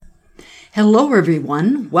Hello,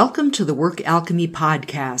 everyone. Welcome to the Work Alchemy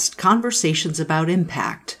Podcast, Conversations about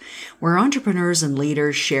Impact, where entrepreneurs and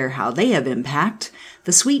leaders share how they have impact,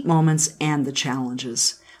 the sweet moments, and the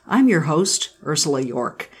challenges. I'm your host, Ursula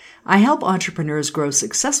York. I help entrepreneurs grow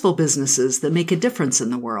successful businesses that make a difference in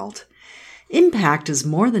the world. Impact is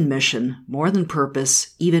more than mission, more than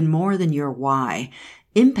purpose, even more than your why.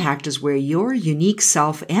 Impact is where your unique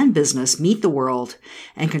self and business meet the world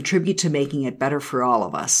and contribute to making it better for all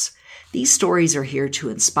of us. These stories are here to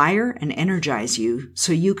inspire and energize you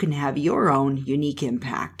so you can have your own unique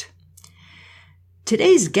impact.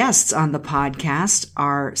 Today's guests on the podcast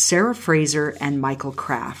are Sarah Fraser and Michael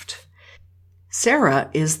Kraft. Sarah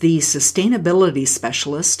is the sustainability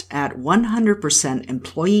specialist at 100%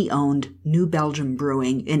 employee-owned New Belgium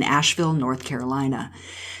Brewing in Asheville, North Carolina.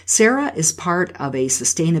 Sarah is part of a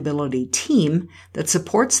sustainability team that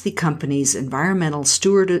supports the company's environmental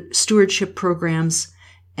stewardship programs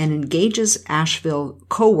and engages Asheville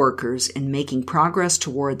co-workers in making progress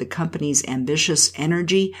toward the company's ambitious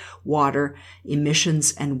energy, water,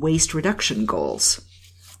 emissions, and waste reduction goals.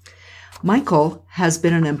 Michael has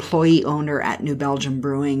been an employee owner at New Belgium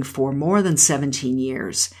Brewing for more than 17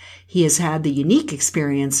 years. He has had the unique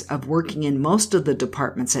experience of working in most of the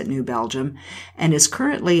departments at New Belgium and is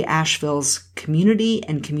currently Asheville's Community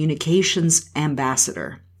and Communications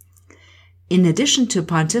Ambassador. In addition to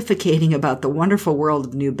pontificating about the wonderful world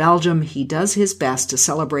of New Belgium, he does his best to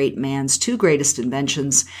celebrate man's two greatest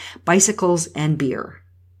inventions, bicycles and beer.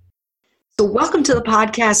 So welcome to the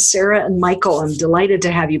podcast, Sarah and Michael. I'm delighted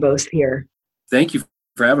to have you both here. Thank you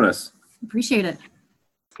for having us. Appreciate it.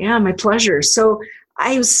 Yeah, my pleasure. So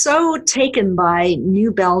I was so taken by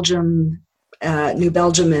New Belgium and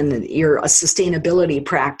your sustainability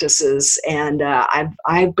practices, and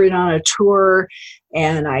I've been on a tour.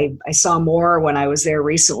 And I saw more when I was there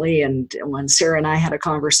recently and when Sarah and I had a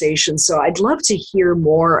conversation. So I'd love to hear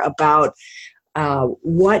more about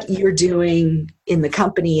what you're doing in the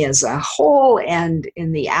company as a whole and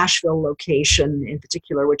in the Asheville location in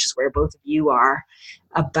particular, which is where both of you are,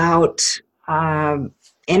 about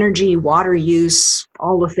energy, water use,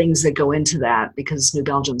 all the things that go into that, because New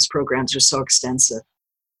Belgium's programs are so extensive.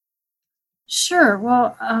 Sure.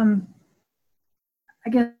 Well, I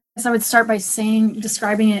guess I would start by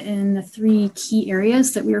describing it in the three key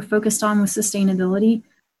areas that we are focused on with sustainability.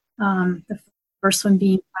 The first one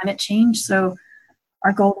being climate change. So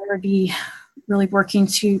our goal there would be really working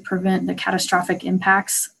to prevent the catastrophic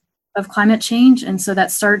impacts of climate change. And so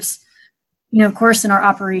that starts, of course, in our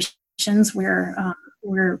operations where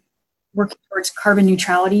we're working towards carbon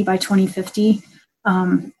neutrality by 2050.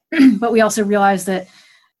 But we also realize that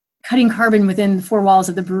cutting carbon within the four walls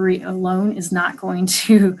of the brewery alone is not going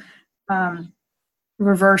to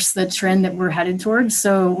reverse the trend that we're headed towards.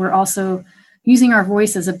 So we're also using our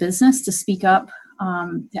voice as a business to speak up,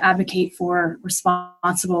 to advocate for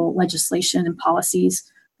responsible legislation and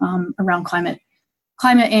policies around climate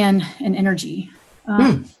and energy.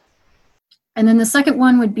 And then the second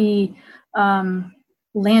one would be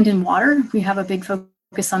land and water. We have a big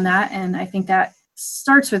focus on that. And I think that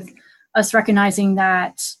starts with us recognizing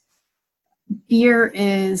that beer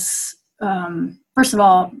is, first of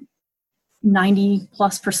all,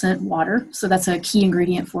 90+% water. So that's a key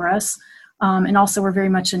ingredient for us. And also we're very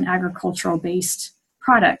much an agricultural based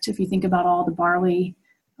product. If you think about all the barley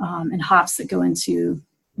and hops that go into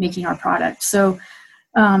making our product. So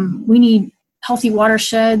we need healthy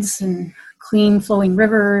watersheds and clean flowing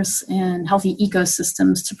rivers and healthy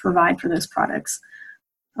ecosystems to provide for those products.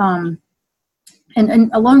 And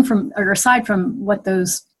aside from what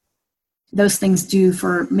those things do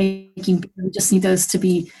for making beer, we just need those to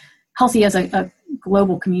be healthy as a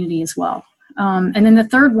global community as well. And then the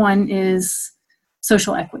third one is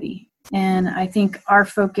social equity. And I think our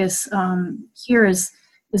focus here is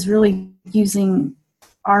really using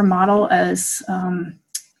our model as 100%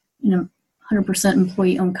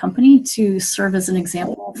 employee-owned company to serve as an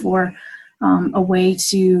example for a way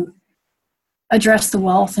to address the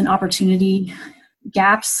wealth and opportunity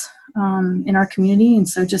gaps in our community. And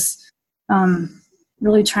so just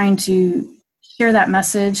really trying to share that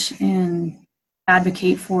message and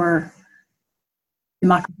advocate for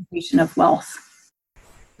democratization of wealth.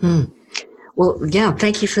 Well, yeah,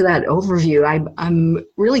 thank you for that overview. I'm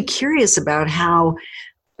really curious about how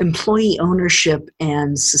employee ownership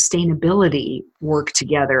and sustainability work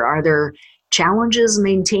together. Are there challenges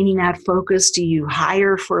maintaining that focus? Do you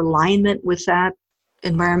hire for alignment with that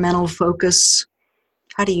environmental focus?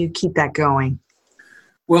 How do you keep that going?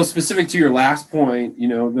 Well, specific to your last point,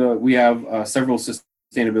 we have several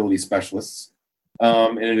sustainability specialists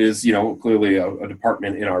And it is, clearly a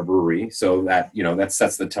department in our brewery. So that, that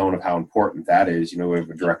sets the tone of how important that is. We have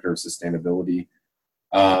a director of sustainability,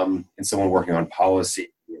 and someone working on policy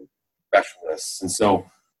specialists. And so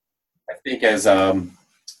I think as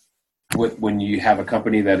when you have a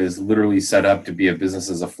company that is literally set up to be a business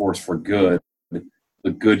as a force for good,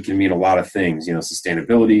 the good can mean a lot of things,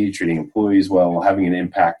 sustainability, treating employees well, having an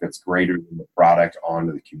impact that's greater than the product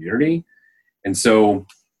onto the community. And so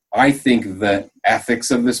I think the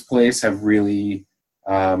ethics of this place have really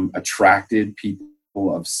attracted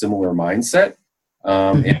people of similar mindset.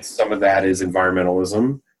 And some of that is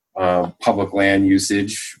environmentalism, public land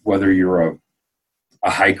usage, whether you're a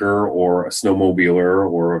hiker or a snowmobiler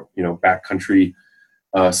or, backcountry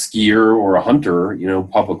skier or a hunter,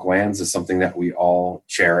 public lands is something that we all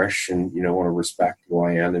cherish and, want to respect the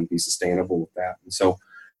land and be sustainable with that. And so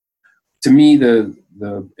to me, the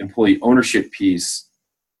employee ownership piece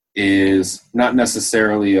is not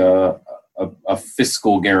necessarily a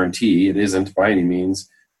fiscal guarantee. It isn't by any means,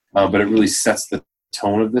 but it really sets the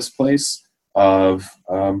tone of this place of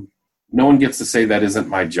no one gets to say that isn't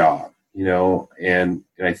my job, and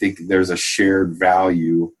I think there's a shared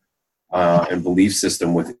value and belief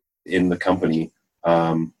system within the company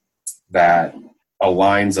that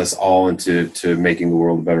aligns us all into making the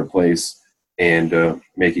world a better place and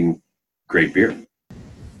making great beer.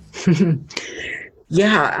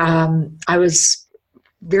 Yeah, I was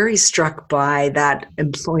very struck by that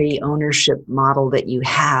employee ownership model that you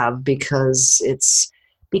have because it's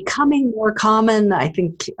becoming more common. I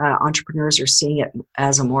think entrepreneurs are seeing it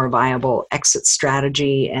as a more viable exit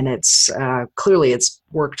strategy, and it's clearly it's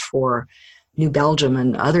worked for New Belgium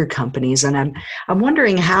and other companies. And I'm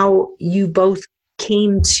wondering how you both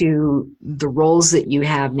came to the roles that you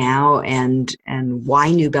have now, and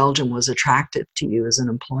why New Belgium was attractive to you as an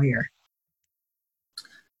employer.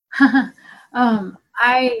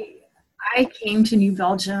 I came to New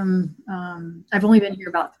Belgium. I've only been here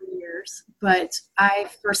about 3 years, but I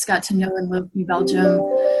first got to know and love New Belgium,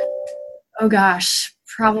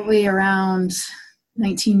 probably around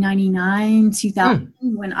 1999, 2000,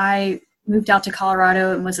 when I moved out to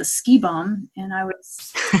Colorado and was a ski bum. And I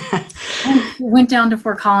went down to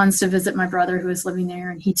Fort Collins to visit my brother who was living there,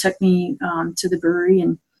 and he took me to the brewery,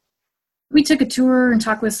 and we took a tour and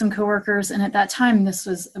talked with some coworkers. And at that time, this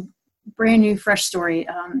was a brand new, fresh story.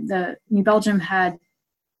 The New Belgium had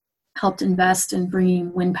helped invest in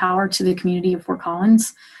bringing wind power to the community of Fort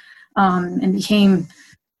Collins, and became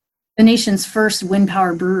the nation's first wind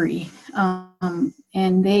power brewery.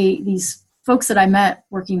 And these folks that I met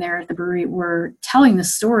working there at the brewery were telling the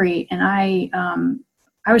story, and I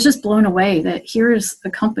was just blown away that here's a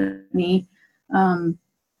company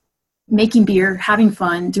making beer, having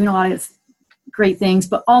fun, doing a lot of great things,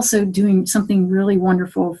 but also doing something really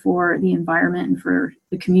wonderful for the environment and for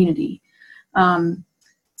the community.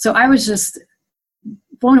 So I was just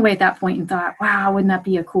blown away at that point and thought, wow, wouldn't that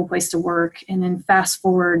be a cool place to work? And then fast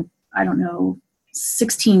forward,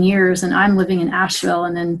 16 years, and I'm living in Asheville,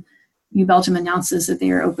 and then New Belgium announces that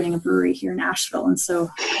they are opening a brewery here in Asheville. And so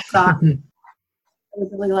I thought I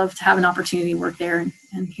would really love to have an opportunity to work there.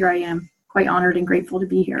 And here I am, quite honored and grateful to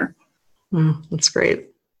be here. That's great.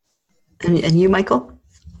 And you, Michael?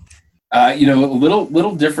 A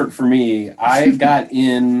little different for me. I got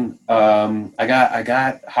in. I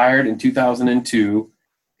got hired in 2002,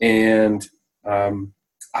 and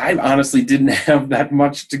I honestly didn't have that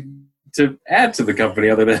much to add to the company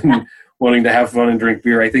other than wanting to have fun and drink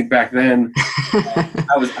beer. I think back then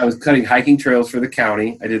I was cutting hiking trails for the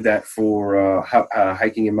county. I did that for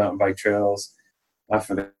hiking and mountain bike trails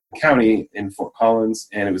for the county in Fort Collins,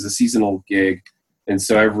 and it was a seasonal gig. And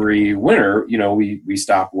so every winter, we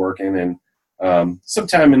stopped working, and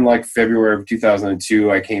sometime in like February of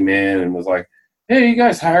 2002, I came in and was like, "Hey, you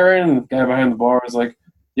guys hiring?" And the guy behind the bar was like,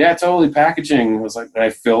 "Yeah, totally, packaging." I was like, and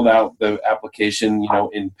I filled out the application,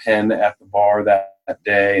 in pen at the bar that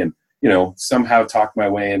day, and somehow talked my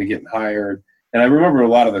way into getting hired. And I remember a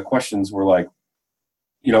lot of the questions were like,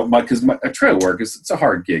 because a trail work it's a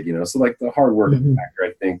hard gig, so like the hard work factor,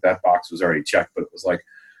 I think that box was already checked, but it was like,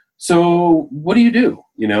 so what do you do?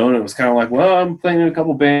 And it was kind of like, well, I'm playing in a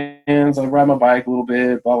couple bands. I ride my bike a little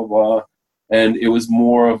bit, blah, blah, blah. And it was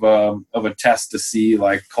more of a test to see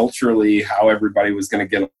like culturally how everybody was going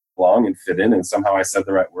to get along and fit in. And somehow I said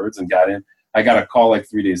the right words and got in. I got a call like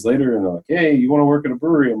 3 days later, and they're like, "Hey, you want to work at a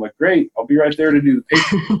brewery?" I'm like, "Great, I'll be right there to do the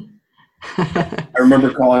paper." I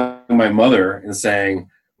remember calling my mother and saying,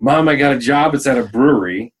 "Mom, I got a job. It's at a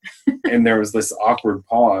brewery." And there was this awkward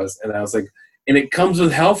pause. And I was like, "And it comes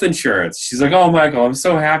with health insurance." She's like, "Oh, Michael, I'm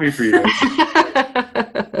so happy for you."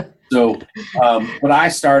 So But I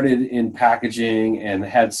started in packaging and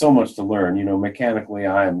had so much to learn. Mechanically,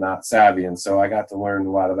 I am not savvy, and so I got to learn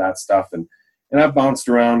a lot of that stuff. And I bounced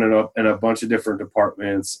around in a bunch of different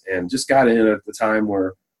departments, and just got in at the time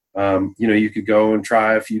where you could go and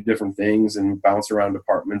try a few different things and bounce around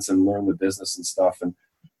departments and learn the business and stuff. And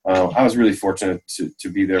I was really fortunate to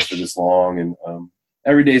be there for this long. And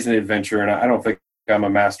every day is an adventure. And I don't think I'm a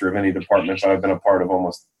master of any department, but I've been a part of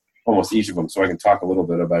almost each of them, so I can talk a little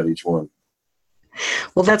bit about each one.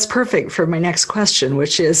 Well, that's perfect for my next question,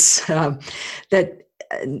 which is that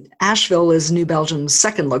Asheville is New Belgium's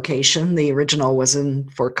second location. The original was in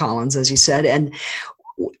Fort Collins, as you said. And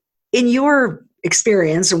in your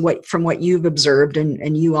experience and from what you've observed,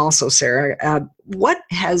 and you also, Sarah, what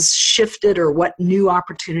has shifted or what new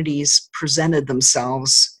opportunities presented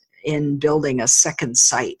themselves in building a second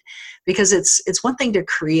site? Because it's one thing to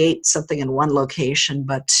create something in one location,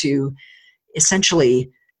 but to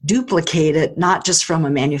essentially duplicate it, not just from a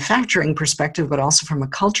manufacturing perspective, but also from a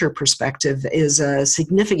culture perspective, is a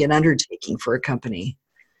significant undertaking for a company.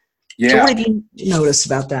 Yeah. So what have you noticed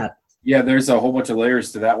about that? Yeah, there's a whole bunch of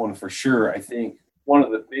layers to that one for sure. I think one of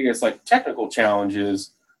the biggest technical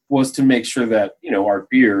challenges was to make sure that, our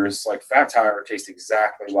beers like Fat Tire taste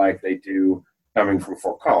exactly like they do coming from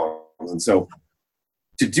Fort Collins. And so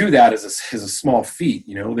to do that is a small feat.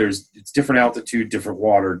 It's different altitude, different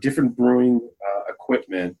water, different brewing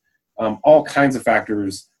equipment, all kinds of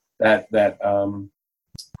factors that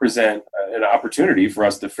present an opportunity for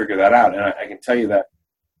us to figure that out. And I can tell you that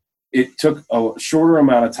it took a shorter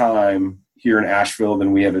amount of time here in Asheville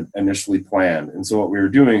than we had initially planned. And so what we were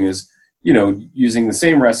doing is, using the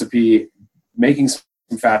same recipe, making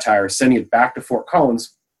some Fat Tire, sending it back to Fort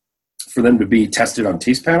Collins for them to be tested on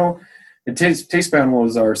Taste Panel. And Taste Panel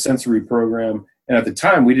is our sensory program. And at the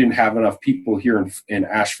time, we didn't have enough people here in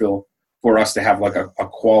Asheville for us to have a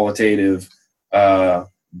qualitative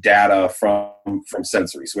data from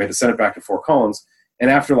sensory. So we had to send it back to Fort Collins.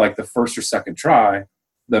 And after the first or second try,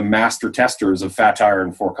 the master testers of Fat Tire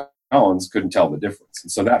in Fort Collins couldn't tell the difference.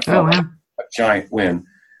 And so that felt like a giant win.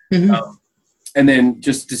 Mm-hmm. And then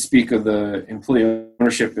just to speak of the employee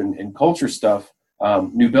ownership and culture stuff,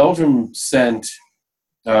 New Belgium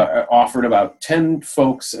offered about 10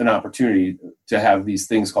 folks an opportunity to have these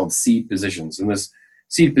things called seed positions. And this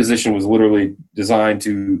seed position was literally designed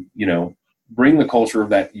to, bring the culture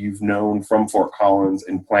that you've known from Fort Collins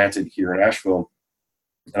and planted here in Asheville.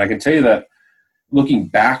 And I can tell you that looking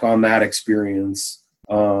back on that experience,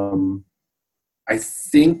 I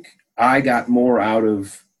think I got more out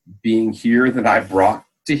of being here than I brought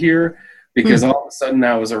to here, because all of a sudden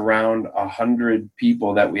I was around 100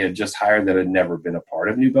 people that we had just hired that had never been a part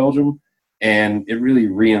of New Belgium. And it really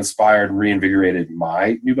reinvigorated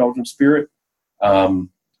my New Belgium spirit.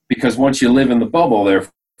 Because once you live in the bubble there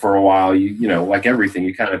for a while, you like everything,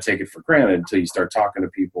 you kind of take it for granted until you start talking to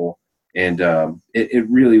people. And it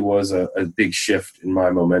really was a big shift in my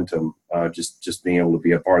momentum, just being able to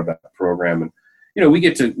be a part of that program. And we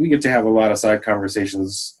get to have a lot of side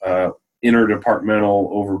conversations,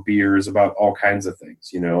 interdepartmental over beers about all kinds of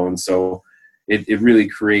things, and so it really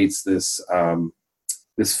creates this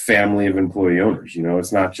family of employee owners.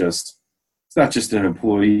 It's not just an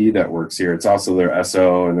employee that works here; it's also their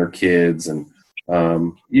SO and their kids, and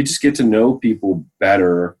you just get to know people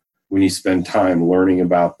better when you spend time learning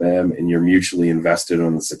about them and you're mutually invested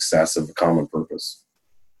on the success of a common purpose.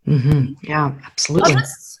 Mm-hmm. Yeah, absolutely.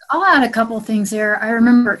 I'll add a couple of things there. I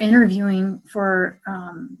remember interviewing for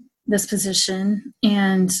this position,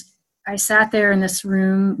 and I sat there in this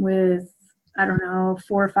room with, 4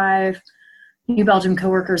 or 5 New Belgium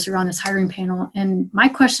coworkers who were on this hiring panel. And my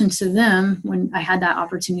question to them when I had that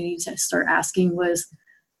opportunity to start asking was,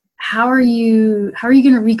 how are you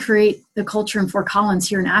going to recreate the culture in Fort Collins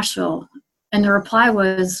here in Asheville? And the reply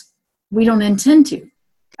was, we don't intend to.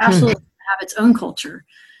 Asheville have its own culture.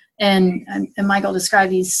 And Michael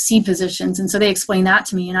described these C positions. And so they explained that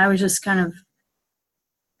to me. And I was just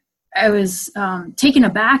I was taken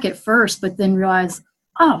aback at first, but then realized,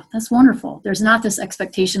 oh, that's wonderful. There's not this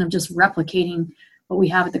expectation of just replicating what we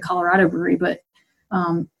have at the Colorado Brewery, but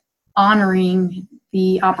honoring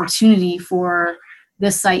the opportunity for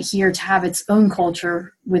this site here to have its own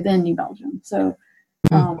culture within New Belgium. So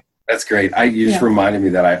that's great. You just reminded me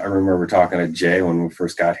that I remember talking to Jay when we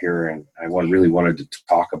first got here, and I really wanted to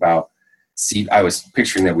talk about seed. I was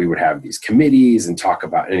picturing that we would have these committees and talk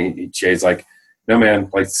about, and Jay's like, no, man,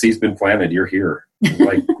 seed's been planted. You're here.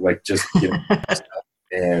 Just,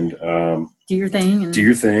 and do your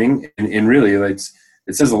thing. And really,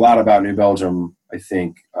 it says a lot about New Belgium, I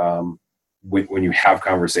think, when you have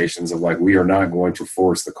conversations of like, we are not going to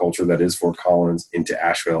force the culture that is Fort Collins into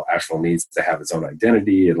Asheville. Asheville needs to have its own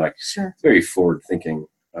identity, and like, Sure. it's very forward thinking.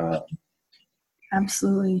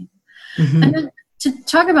 Absolutely. Mm-hmm. And then to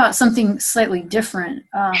talk about something slightly different,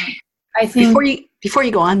 I think before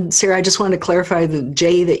you go on, Sarah, I just wanted to clarify the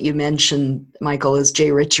Jay that you mentioned, Michael, is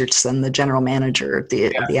Jay Richardson, the general manager of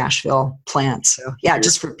the Asheville plant. So yeah,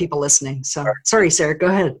 just for people listening. So sorry, Sarah, go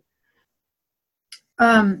ahead.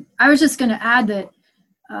 I was just going to add that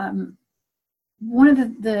one of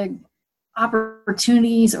the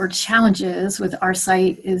opportunities or challenges with our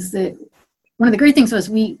site is that one of the great things was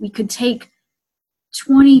we could take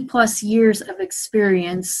 20 plus years of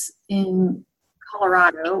experience in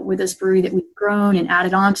Colorado with this brewery that we've grown and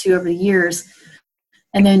added on to over the years,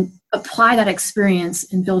 and then apply that experience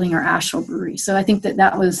in building our Asheville brewery. So I think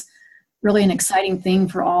that was really an exciting thing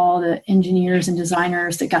for all the engineers and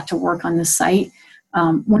designers that got to work on this site.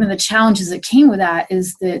 One of the challenges that came with that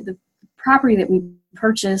is that the property that we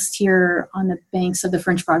purchased here on the banks of the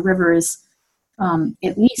French Broad River is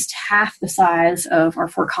at least half the size of our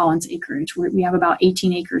Fort Collins acreage. We have about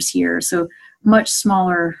 18 acres here, so much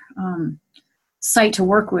smaller site to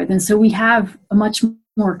work with. And so we have a much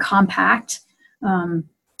more compact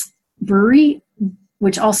brewery,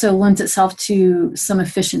 which also lends itself to some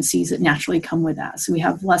efficiencies that naturally come with that. So we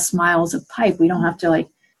have less miles of pipe. We don't have to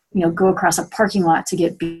go across a parking lot to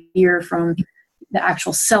get beer from the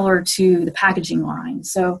actual cellar to the packaging line.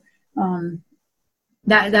 So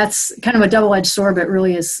that's kind of a double-edged sword, but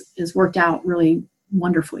really is worked out really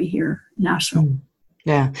wonderfully here in Nashville.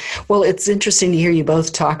 Yeah. Well, it's interesting to hear you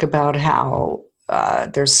both talk about how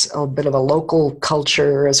there's a bit of a local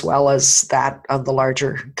culture as well as that of the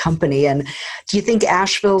larger company. And do you think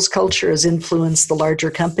Asheville's culture has influenced the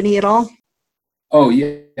larger company at all? Oh,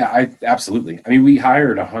 yeah, absolutely. I mean, we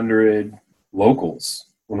hired 100 locals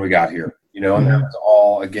when we got here, and that was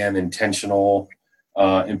all, again, intentional,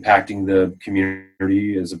 impacting the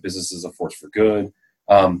community as a business, as a force for good.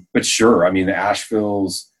 But sure, I mean,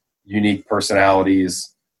 Asheville's unique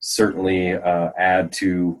personalities certainly add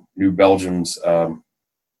to New Belgium's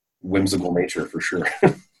whimsical nature, for sure.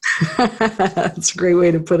 That's a great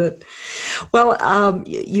way to put it. Well,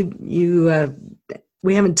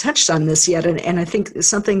 we haven't touched on this yet, and I think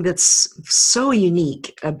something that's so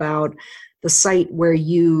unique about the site where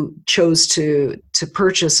you chose to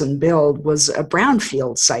purchase and build was a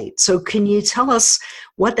brownfield site. So can you tell us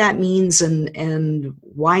what that means and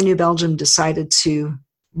why New Belgium decided to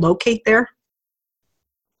locate there?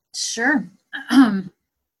 Sure.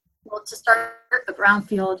 Well, to start, the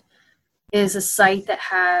brownfield is a site that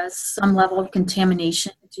has some level of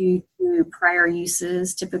contamination due to prior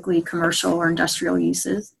uses, typically commercial or industrial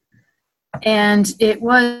uses. And it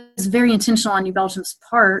was very intentional on New Belgium's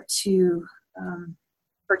part to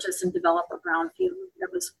purchase and develop a brownfield.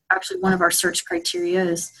 That was actually one of our search criteria,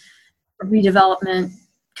 is a redevelopment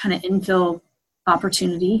kind of infill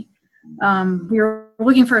opportunity. We were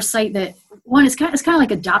looking for a site that, one, it's kind of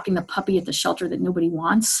like adopting the puppy at the shelter that nobody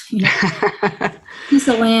wants. Piece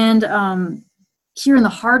of land here in the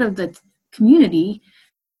heart of the community,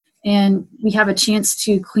 and we have a chance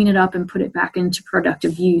to clean it up and put it back into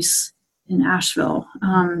productive use in Asheville.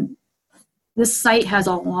 This site has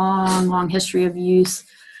a long, long history of use,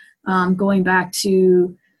 going back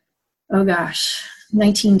to,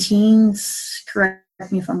 19 teens.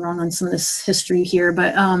 Correct me if I'm wrong on some of this history here,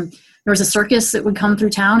 but there was a circus that would come through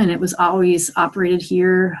town, and it was always operated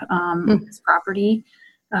here on this property.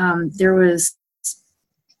 There was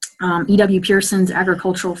E.W. Pearson's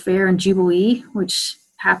Agricultural Fair and Jubilee, which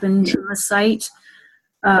happened on the site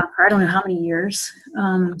for I don't know how many years.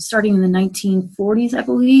 Starting in the 1940s, I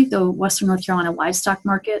believe, the Western North Carolina Livestock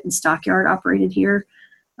Market and Stockyard operated here.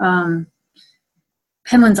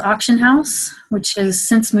 Penland's Auction House, which has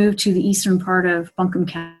since moved to the eastern part of Buncombe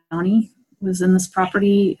County, was in this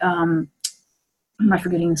property. Am I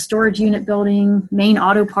forgetting? The storage unit building, Main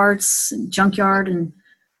Auto Parts, Junkyard, and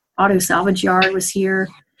Auto Salvage Yard was here.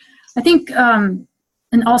 I think, and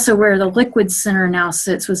also where the Liquid Center now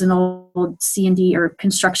sits was an old C&D, or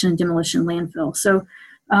construction and demolition landfill. So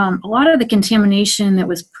a lot of the contamination that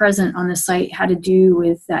was present on the site had to do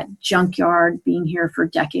with that junkyard being here for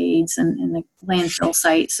decades and the landfill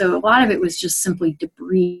site. So a lot of it was just simply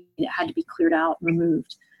debris that had to be cleared out and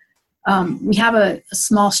removed. We have a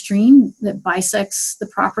small stream that bisects the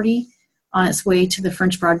property on its way to the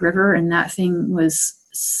French Broad River, and that thing was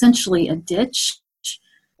essentially a ditch.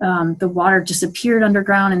 The water disappeared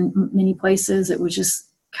underground in many places. It was just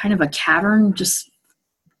kind of a cavern, just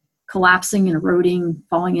collapsing and eroding,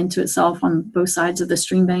 falling into itself on both sides of the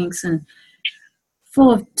stream banks, and full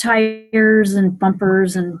of tires and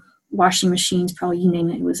bumpers and washing machines, probably you name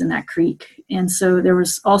it, was in that creek. And so there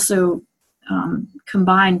was also,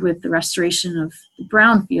 combined with the restoration of the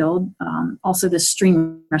brownfield, also the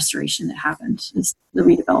stream restoration that happened. It's the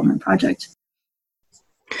redevelopment project.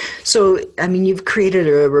 So, I mean, you've created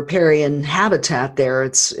a riparian habitat there.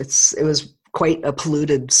 It was quite a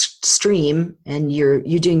polluted stream, and you're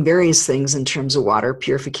doing various things in terms of water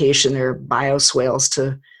purification. There are bioswales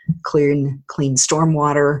to clean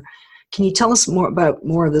stormwater. Can you tell us more about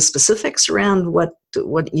more of the specifics around what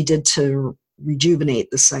you did to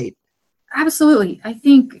rejuvenate the site? Absolutely. I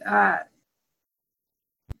think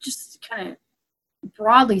just kind of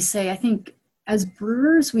broadly say, I think as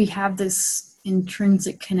brewers, we have this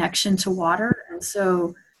intrinsic connection to water. And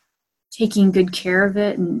so taking good care of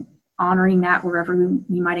it and honoring that wherever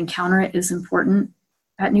we might encounter it is important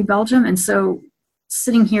at New Belgium. And so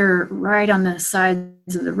sitting here right on the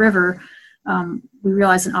sides of the river, we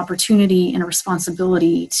realize an opportunity and a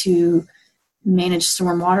responsibility to manage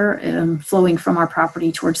stormwater flowing from our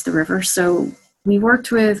property towards the river. So we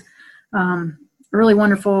worked with a really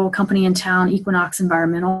wonderful company in town, Equinox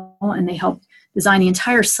Environmental, and they helped design the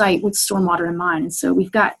entire site with stormwater in mind. And so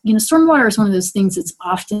we've got, stormwater is one of those things that's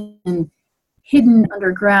often hidden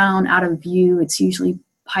underground, out of view. It's usually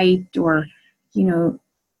piped or,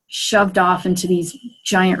 shoved off into these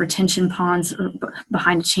giant retention ponds or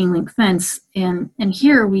behind a chain link fence. And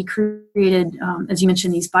here we created, as you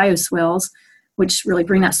mentioned, these bioswales, which really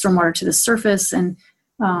bring that stormwater to the surface. And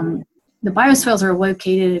the bioswales are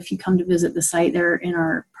located, if you come to visit the site, they're in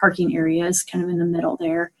our parking areas, kind of in the middle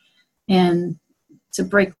there. And to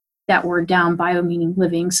break that word down, bio meaning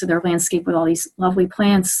living, so they're landscaped with all these lovely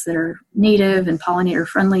plants that are native and pollinator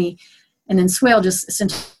friendly. And then swale just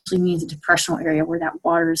essentially means a depressional area where that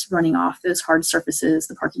water is running off those hard surfaces,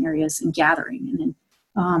 the parking areas, and gathering. And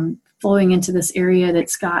then flowing into this area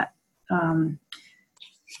that's got a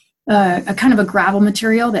kind of a gravel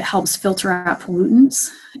material that helps filter out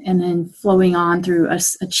pollutants, and then flowing on through a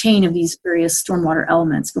chain of these various stormwater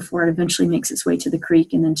elements before it eventually makes its way to the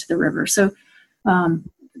creek and then to the river. So the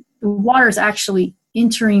water is actually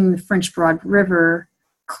entering the French Broad River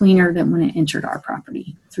cleaner than when it entered our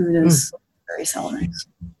property through those various elements.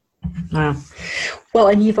 Wow. Well,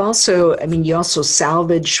 and you also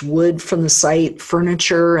salvage wood from the site.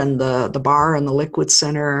 Furniture and the bar and the liquid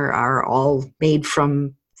center are all made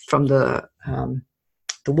from the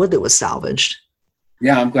wood that was salvaged.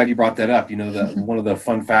 Yeah, I'm glad you brought that up. One of the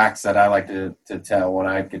fun facts that I like to tell when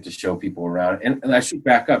I get to show people around, and I should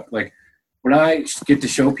back up, like when I get to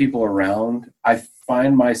show people around, I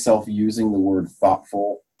find myself using the word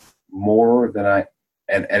thoughtful more than I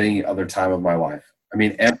at any other time of my life. I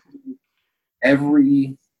mean,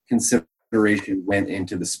 every consideration went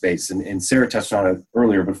into the space, and Sarah touched on it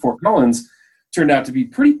earlier, but Fort Collins turned out to be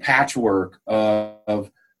pretty patchwork of,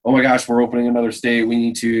 oh my gosh, we're opening another state, we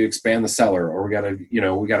need to expand the cellar, or we got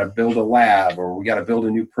to build a lab, or we got to build a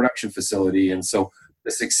new production facility. And so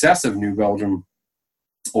the success of New Belgium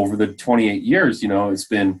over the 28 years, it's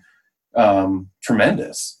been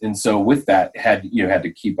tremendous. And so with that, had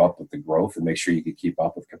to keep up with the growth and make sure you could keep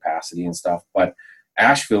up with capacity and stuff. But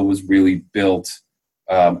Asheville was really built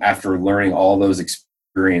after learning all those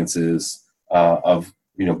experiences of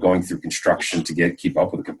going through construction to keep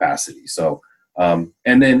up with the capacity. So and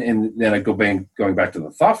then going back to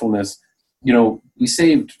the thoughtfulness, we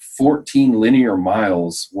saved 14 linear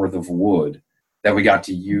miles worth of wood that we got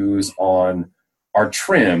to use on our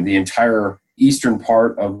trim. The entire eastern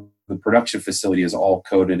part of the production facility is all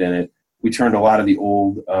coated in it. We turned a lot of the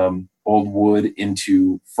old wood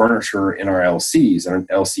into furniture in our LCs, and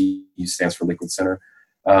LC stands for Liquid Center.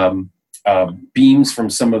 Beams from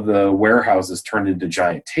some of the warehouses turned into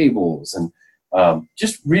giant tables, and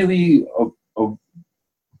just really a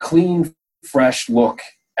clean, fresh look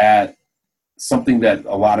at something that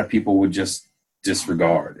a lot of people would just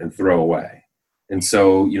disregard and throw away. And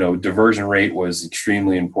so, diversion rate was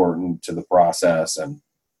extremely important to the process, and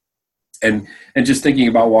just thinking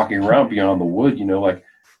about walking around beyond the wood, like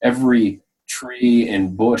every tree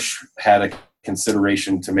and bush had a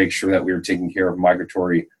consideration to make sure that we were taking care of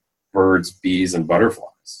migratory birds, bees, and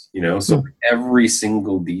butterflies, so every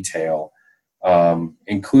single detail,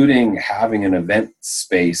 including having an event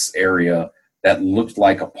space area that looked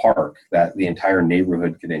like a park that the entire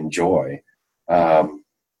neighborhood could enjoy,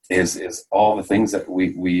 is all the things that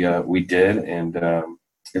we did. And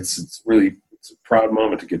it's a proud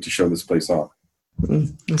moment to get to show this place off.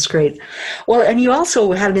 That's great. Well, and you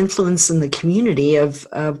also had an influence in the community of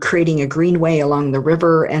creating a greenway along the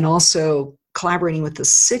river, and also collaborating with the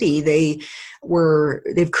city. They've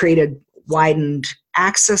created widened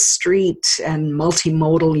access street and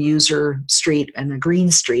multimodal user street and a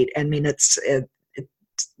green street. I mean, it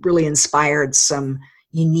really inspired some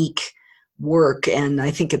unique work, and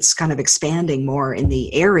I think it's kind of expanding more in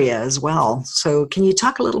the area as well. So can you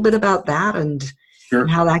talk a little bit about that and Sure.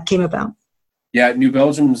 how that came about? Yeah, New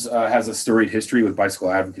Belgium's has a storied history with bicycle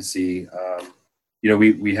advocacy.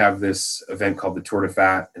 We have this event called the Tour de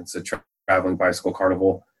Fat. It's a traveling bicycle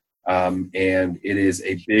carnival, and it is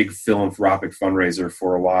a big philanthropic fundraiser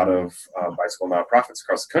for a lot of bicycle nonprofits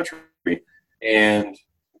across the country. And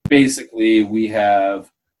basically, we have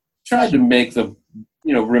tried to make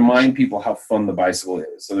remind people how fun the bicycle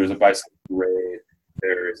is. So there's a bicycle parade.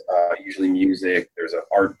 There's usually music. There's an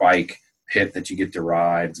art bike pit that you get to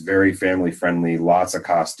ride. It's very family friendly, lots of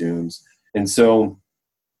costumes. And so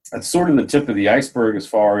that's sort of the tip of the iceberg as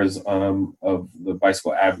far as of the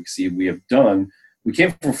bicycle advocacy we have done. We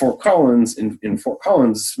came from Fort Collins. In Fort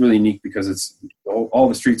Collins, it's really unique because it's all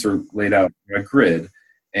the streets are laid out in a grid,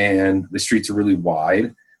 and the streets are really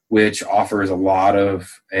wide, which offers a lot of,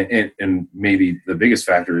 and maybe the biggest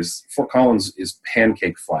factor is Fort Collins is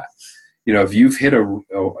pancake flat. If you've hit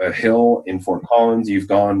a hill in Fort Collins, you've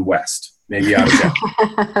gone west. Maybe out of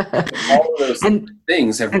town. All of those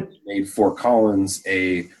things have made Fort Collins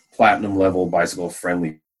a platinum level bicycle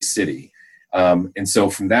friendly city. And so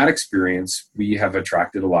from that experience, we have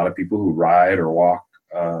attracted a lot of people who ride or walk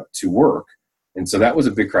to work. And so that was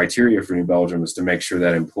a big criteria for New Belgium, is to make sure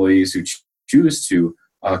that employees who choose to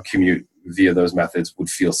commute via those methods would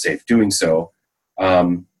feel safe doing so.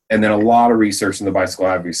 And then a lot of research in the bicycle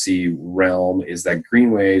advocacy realm is that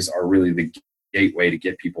greenways are really the gateway to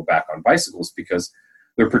get people back on bicycles, because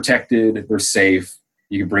they're protected, they're safe,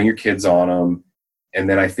 you can bring your kids on them. And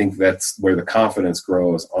then I think that's where the confidence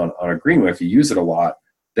grows on a greenway. If you use it a lot,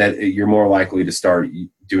 that you're more likely to start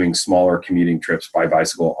doing smaller commuting trips by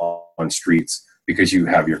bicycle on streets, because you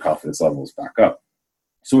have your confidence levels back up.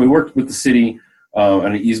 So we worked with the city on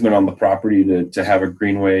an easement on the property to have a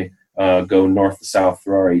greenway go north to south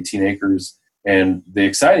through our 18 acres. And the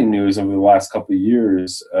exciting news over the last couple of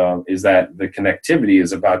years is that the connectivity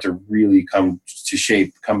is about to really come to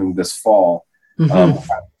shape coming this fall.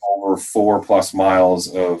 Over 4+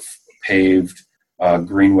 miles of paved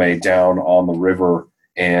greenway down on the river,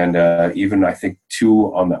 and even I think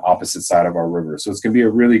 2 on the opposite side of our river. So it's going to be a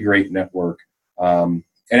really great network. And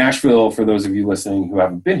Asheville, for those of you listening who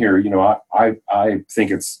haven't been here, I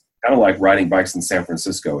think it's kind of like riding bikes in San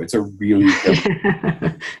Francisco. It's a really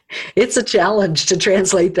good It's a challenge to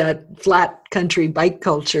translate that flat country bike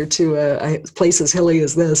culture to a place as hilly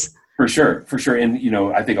as this. For sure. And,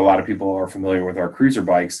 I think a lot of people are familiar with our cruiser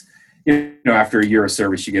bikes. After a year of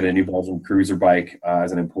service, you get a New Belgium cruiser bike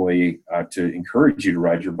as an employee to encourage you to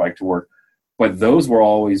ride your bike to work. But those were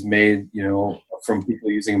always made, from people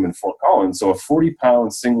using them in Fort Collins. So a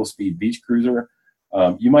 40-pound single-speed beach cruiser,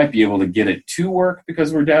 you might be able to get it to work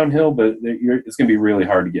because we're downhill, but it's going to be really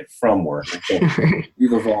hard to get from work. So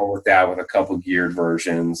we've evolved with that with a couple geared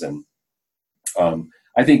versions. And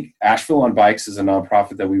I think Asheville on Bikes is a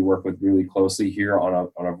nonprofit that we work with really closely here on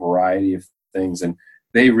a variety of things. And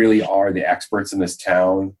they really are the experts in this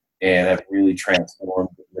town and have really transformed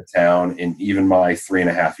the town in even my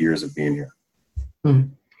 3.5 years of being here.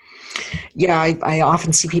 Yeah, I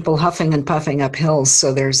often see people huffing and puffing up hills,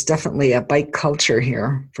 so there's definitely a bike culture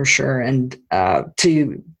here for sure. And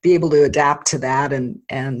to be able to adapt to that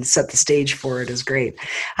and set the stage for it is great.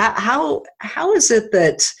 How is it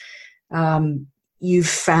that you've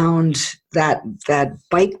found that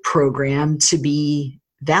bike program to be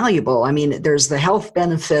valuable? I mean, there's the health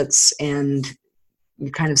benefits, and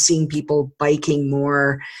you're kind of seeing people biking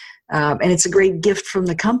more, and it's a great gift from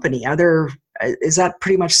the company. Is that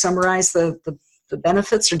pretty much summarize the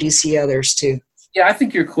benefits, or do you see others too? Yeah, I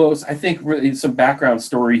think you're close. I think really some background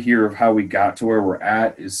story here of how we got to where we're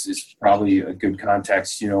at is probably a good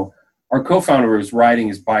context. Our co-founder was riding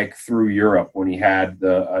his bike through Europe when he had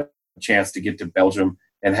the chance to get to Belgium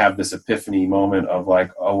and have this epiphany moment of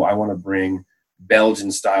like, oh, I want to bring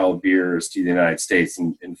Belgian-style beers to the United States.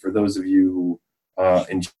 And for those of you who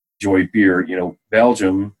enjoy beer,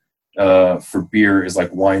 Belgium for beer is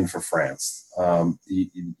like wine for France.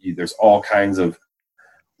 There's all kinds of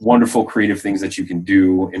wonderful creative things that you can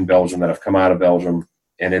do in Belgium that have come out of Belgium,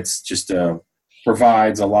 and it's just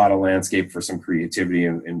provides a lot of landscape for some creativity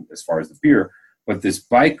in as far as the beer. But this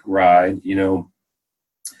bike ride,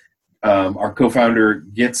 our co-founder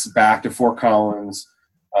gets back to Fort Collins,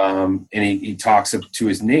 and he talks to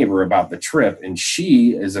his neighbor about the trip, and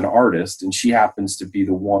she is an artist, and she happens to be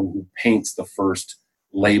the one who paints the first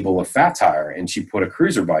label a fat tire, and she put a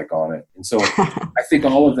cruiser bike on it. And so I think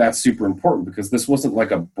all of that's super important, because this wasn't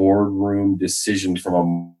like a boardroom decision from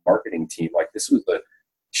a marketing team. Like, this was a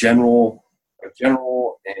general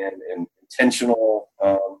and intentional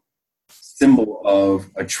symbol of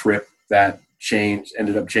a trip that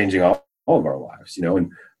ended up changing all of our lives,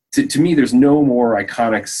 and to me, there's no more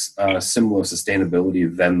iconic symbol of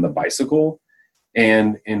sustainability than the bicycle.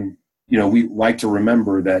 And we like to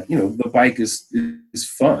remember that, the bike is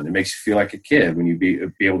fun. It makes you feel like a kid when you be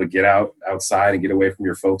able to get outside and get away from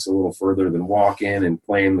your folks a little further than walk in and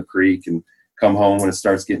play in the creek and come home when it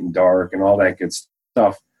starts getting dark and all that good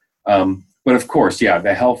stuff. But of course, yeah,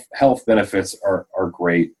 the health benefits are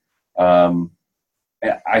great.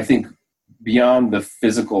 I think beyond the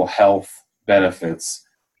physical health benefits,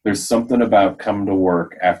 there's something about coming to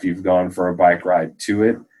work after you've gone for a bike ride to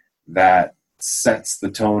it that sets the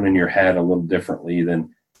tone in your head a little differently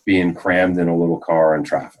than being crammed in a little car in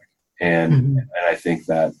traffic. And I think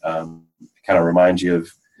that kind of reminds you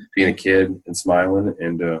of being a kid and smiling.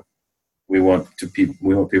 And we want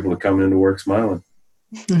people to come into work smiling.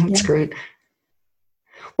 That's great.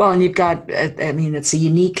 Well, and you've got, it's a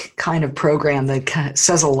unique kind of program that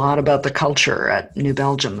says a lot about the culture at New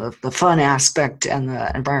Belgium, the fun aspect and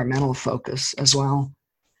the environmental focus as well.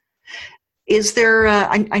 Is there,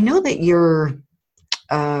 I know that you're,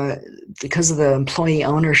 because of the employee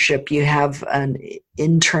ownership, you have an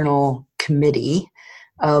internal committee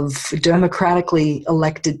of democratically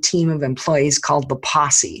elected team of employees called the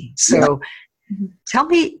Posse. So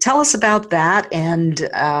tell us about that. And,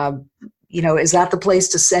 is that the place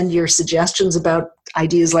to send your suggestions about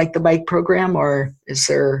ideas like the bike program, or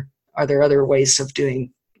are there other ways of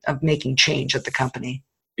making change at the company?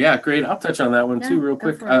 Yeah, great. I'll touch on that one too real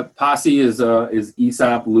quick. Posse is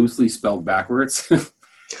ESOP loosely spelled backwards.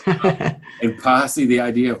 And Posse, the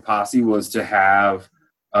idea of Posse was to have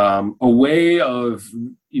a way of,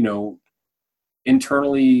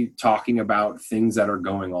 internally talking about things that are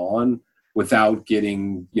going on without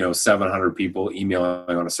getting, 700 people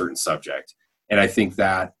emailing on a certain subject. And I think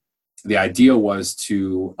that the idea was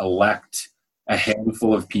to elect a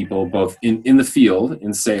handful of people, both in the field,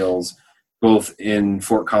 in sales, both in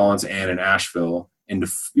Fort Collins and in Asheville, and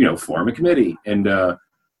to, form a committee. And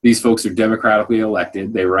these folks are democratically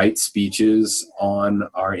elected. They write speeches on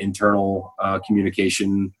our internal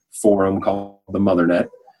communication forum called the MotherNet.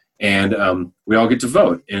 And we all get to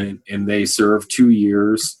vote. And they serve 2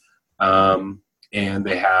 years. And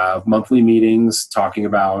they have monthly meetings talking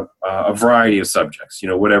about a variety of subjects,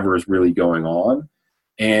 whatever is really going on.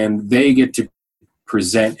 And they get to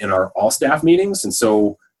present in our all staff meetings. And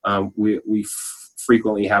so we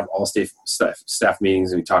frequently have all staff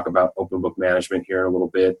meetings, and we talk about open book management here in a little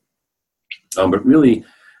bit. But really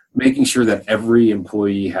making sure that every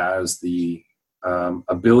employee has the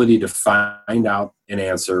ability to find out an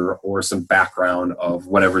answer or some background of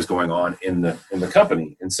whatever's going on in the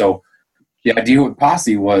company. And so the idea with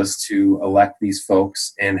Posse was to elect these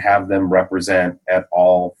folks and have them represent at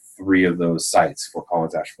all 3 of those sites, Fort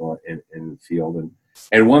Collins, Asheville, and Field.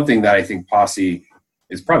 And one thing that I think Posse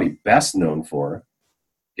is probably best known for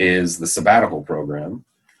is the sabbatical program.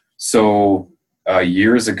 So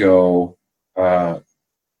years ago, Posse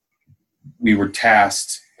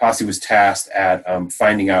was tasked at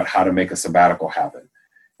finding out how to make a sabbatical happen.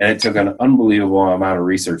 And it took an unbelievable amount of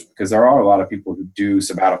research, because there are a lot of people who do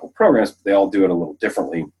sabbatical programs, but they all do it a little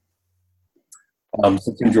differently.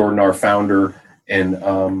 So Kim Jordan, our founder,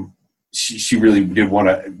 and she really did want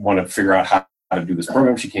to figure out how to do this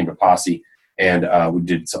program. She came to Posse, and we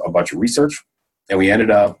did a bunch of research, and we ended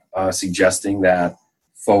up suggesting that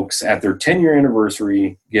folks at their 10-year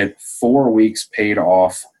anniversary get 4 weeks paid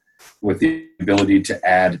off with the ability to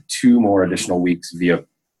add 2 more additional weeks via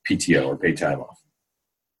PTO, or paid time off.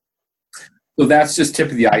 So that's just tip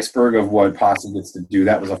of the iceberg of what Posse gets to do.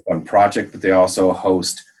 That was a fun project, but they also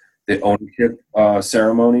host the ownership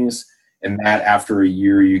ceremonies. And that after a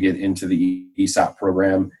year, you get into the ESOP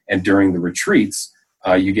program. And during the retreats,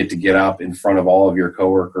 you get to get up in front of all of your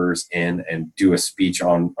coworkers and do a speech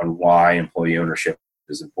on why employee ownership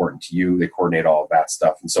is important to you. They coordinate all of that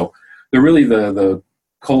stuff. And so they're really the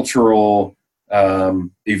cultural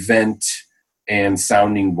event and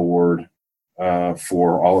sounding board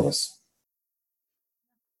for all of us.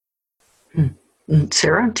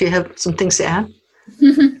 Sarah, do you have some things to add?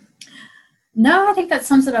 No, I think that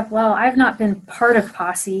sums it up well. I've not been part of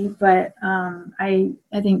Posse, but I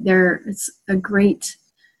think it's a great,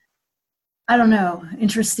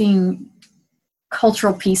 interesting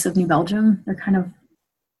cultural piece of New Belgium. They're kind of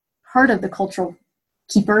part of the cultural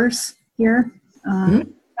keepers here. I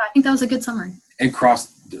think that was a good summary. And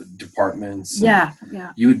cross departments. Yeah.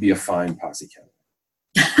 You would be a fine posse captain.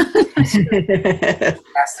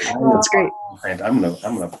 That's great. I'm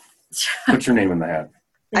gonna put your name in the hat.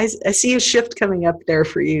 I see a shift coming up there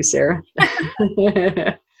for you, Sarah.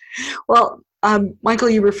 Well, Michael,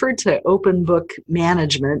 you referred to open book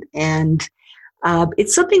management, and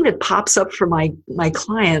it's something that pops up for my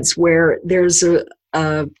clients where there's a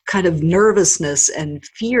kind of nervousness and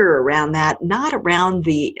fear around that, not around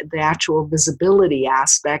the actual visibility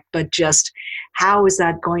aspect, but just how is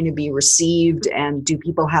that going to be received, and do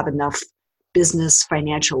people have enough business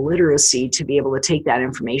financial literacy to be able to take that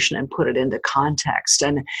information and put it into context.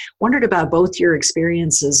 And wondered about both your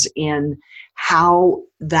experiences in how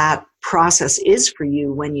that process is for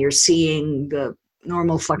you when you're seeing the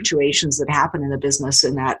normal fluctuations that happen in a business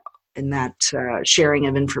in that sharing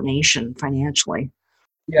of information financially.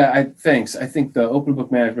 Yeah, thanks. I think the open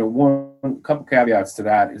book management, one couple caveats to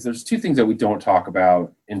that is there's two things that we don't talk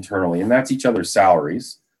about internally, and that's each other's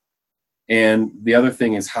salaries. And the other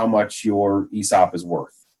thing is how much your ESOP is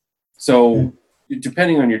worth. So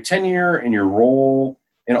depending on your tenure and your role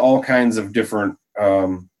and all kinds of different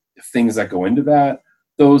things that go into that,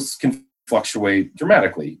 those can fluctuate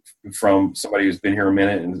dramatically from somebody who's been here a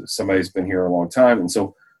minute and somebody who's been here a long time. And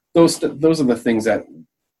so those are the things that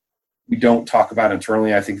we don't talk about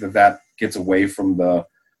internally. I think that gets away from the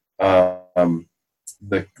I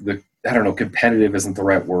don't know, competitive isn't the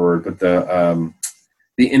right word, but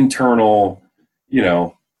the internal,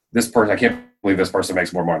 this person, I can't believe this person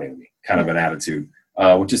makes more money than me, kind of an attitude,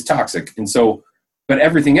 which is toxic. And so, but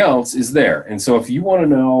everything else is there. And so if you want to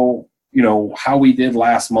know, how we did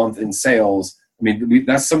last month in sales, I mean,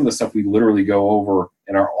 that's some of the stuff we literally go over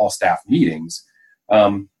in our all staff meetings.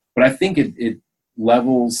 But I think it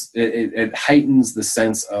levels, it heightens the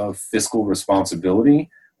sense of fiscal responsibility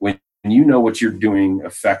when you know what you're doing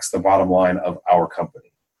affects the bottom line of our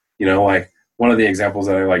company. Like one of the examples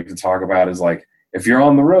that I like to talk about is like, if you're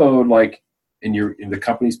on the road, like, and the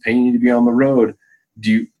company's paying you to be on the road,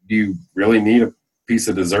 do you really need a piece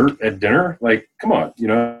of dessert at dinner? Like, come on,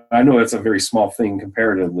 I know it's a very small thing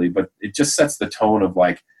comparatively, but it just sets the tone of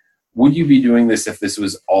like, would you be doing this if this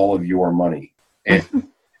was all of your money? And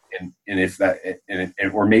if that,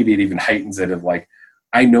 or maybe it even heightens it of like,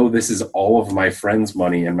 I know this is all of my friends'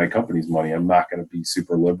 money and my company's money. I'm not going to be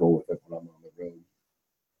super liberal with it when I'm on the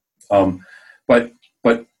road.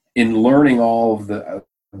 But in learning all of the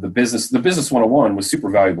business 101 was super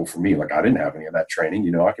valuable for me. Like I didn't have any of that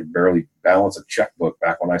training. I could barely balance a checkbook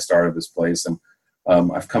back when I started this place. And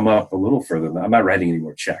I've come up a little further than that. I'm not writing any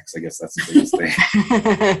more checks. I guess that's the biggest thing.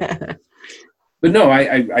 But no,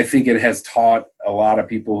 I think it has taught a lot of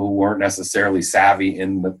people who weren't necessarily savvy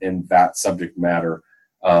in that subject matter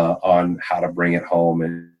on how to bring it home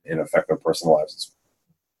and affect their personal lives.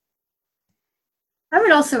 I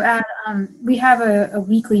would also add, we have a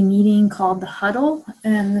weekly meeting called the Huddle,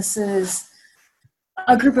 and this is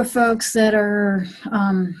a group of folks that are,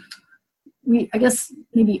 I guess,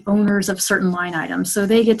 maybe owners of certain line items. So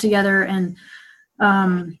they get together and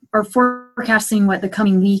are forecasting what the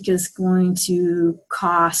coming week is going to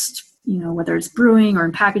cost, whether it's brewing or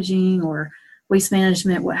in packaging or waste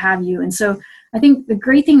management, what have you. And so I think the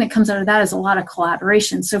great thing that comes out of that is a lot of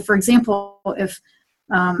collaboration. So for example, if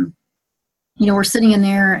we're sitting in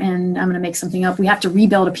there and I'm going to make something up, we have to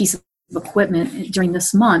rebuild a piece of equipment during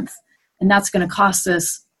this month, and that's going to cost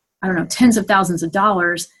us, I don't know, tens of thousands of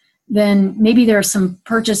dollars. Then maybe there are some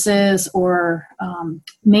purchases or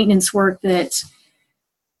maintenance work that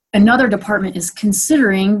another department is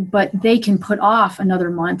considering, but they can put off another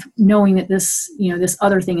month knowing that this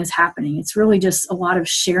other thing is happening. It's really just a lot of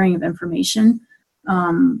sharing of information.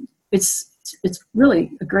 It's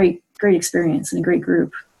really a great experience and a great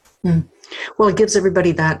group. Mm. Well, it gives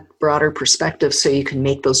everybody that broader perspective so you can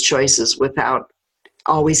make those choices without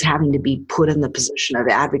always having to be put in the position of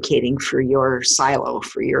advocating for your silo,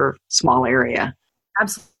 for your small area.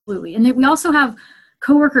 Absolutely. And then we also have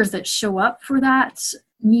coworkers that show up for that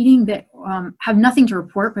meeting that have nothing to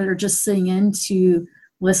report, but are just sitting in to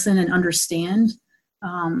listen and understand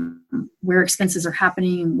where expenses are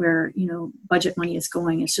happening, where budget money is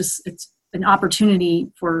going. It's an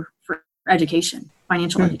opportunity for education,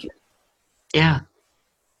 financial education. Yeah.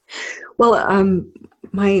 Well,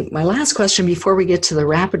 my last question before we get to the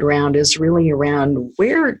rapid round is really around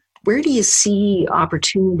where do you see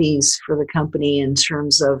opportunities for the company in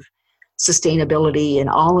terms of sustainability in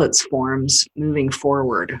all its forms moving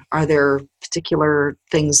forward? Are there particular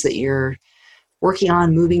things that you're working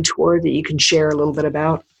on, moving toward, that you can share a little bit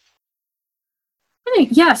about? I think,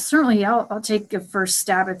 yes, certainly. I'll take a first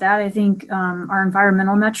stab at that. I think our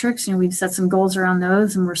environmental metrics, we've set some goals around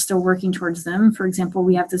those and we're still working towards them. For example,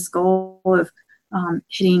 we have this goal of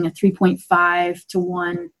hitting a 3.5 to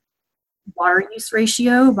 1 water use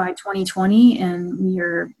ratio by 2020, and we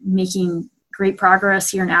are making great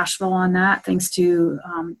progress here in Asheville on that, thanks to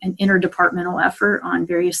an interdepartmental effort on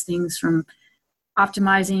various things from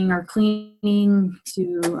optimizing our cleaning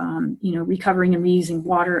to recovering and reusing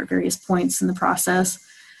water at various points in the process.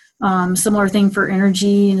 Similar thing for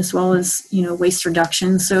energy, and as well as waste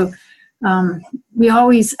reduction. So we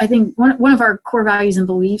always, I think one of our core values and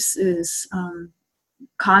beliefs is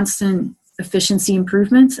constant efficiency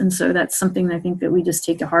improvements, and so that's something that I think that we just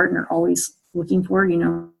take to heart and are always looking for.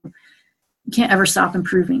 You can't ever stop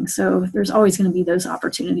improving, so there's always going to be those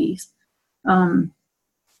opportunities.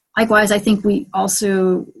 Likewise, I think we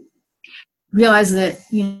also realize that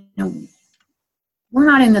we're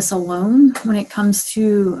not in this alone when it comes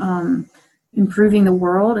to improving the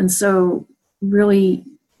world, and so really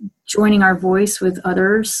joining our voice with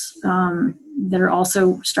others that are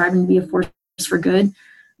also striving to be a force for good,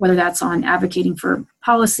 whether that's on advocating for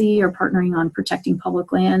policy or partnering on protecting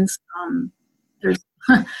public lands. There's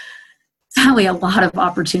sadly a lot of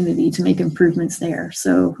opportunity to make improvements there.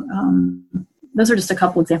 So those are just a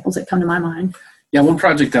couple examples that come to my mind. Yeah, one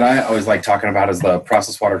project that I always like talking about is the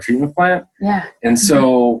process water treatment plant. Yeah. And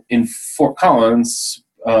so in Fort Collins,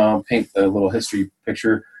 paint a little history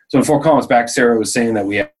picture. So in Fort Collins, back Sarah was saying that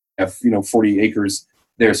we have 40 acres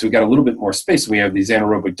there, so we got a little bit more space. We have these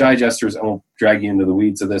anaerobic digesters. I won't drag you into the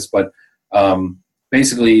weeds of this, but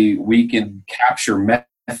basically we can capture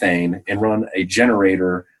methane and run a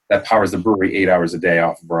generator that powers the brewery 8 hours a day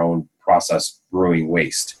off of our own process brewing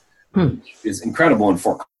waste. It's incredible in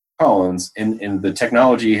Fort Collins, and the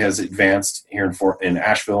technology has advanced here in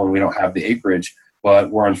Asheville, and we don't have the acreage,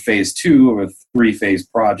 but we're on phase 2 of a 3-phase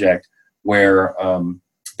project where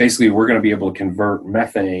basically we're going to be able to convert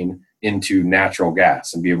methane into natural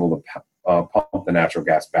gas and be able to pump the natural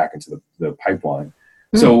gas back into the pipeline.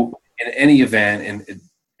 So in any event,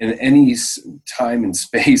 in any time and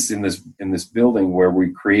space in this building where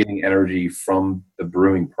we're creating energy from the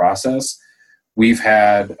brewing process, we've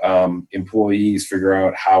had employees figure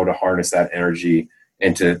out how to harness that energy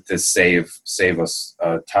and to save us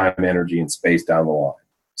time, energy, and space down the line.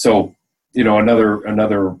 So,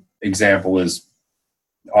 another example is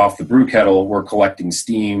off the brew kettle, we're collecting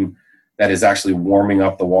steam that is actually warming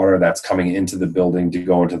up the water that's coming into the building to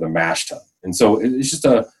go into the mash tun. And so it's just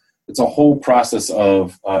it's a whole process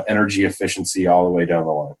of energy efficiency all the way down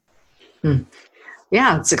the line.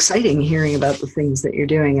 Yeah, it's exciting hearing about the things that you're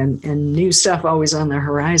doing and new stuff always on the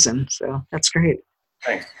horizon. So that's great.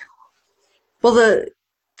 Thanks. Well, the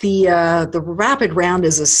rapid round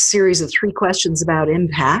is a series of 3 questions about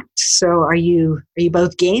impact. So are you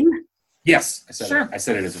both game? Yes, I said Sure. it. I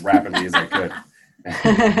said it as rapidly as I could.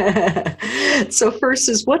 So first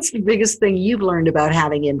is, what's the biggest thing you've learned about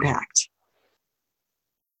having impact?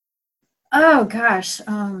 Oh gosh,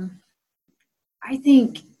 I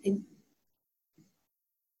think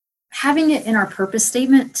having it in our purpose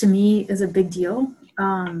statement to me is a big deal.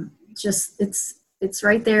 It's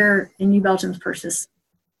right there in New Belgium's purpose.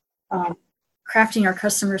 Crafting our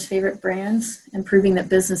customers' favorite brands and proving that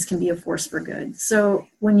business can be a force for good. So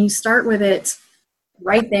when you start with it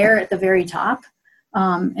right there at the very top,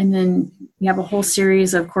 and then you have a whole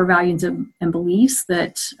series of core values and beliefs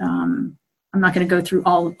that I'm not going to go through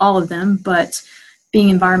all of them, but being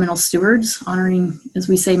environmental stewards, honoring, as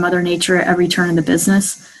we say, Mother Nature at every turn in the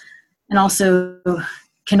business, and also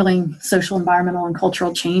kindling social, environmental, and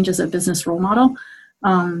cultural change as a business role model.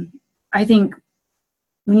 I think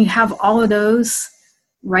when you have all of those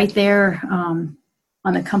right there on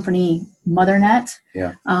the company MotherNet,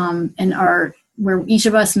 and where each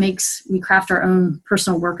of us we craft our own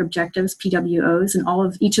personal work objectives, PWOs,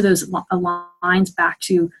 and each of those aligns back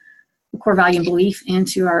to the core value and belief and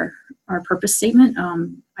to our purpose statement.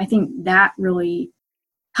 I think that really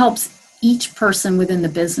helps each person within the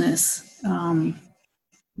business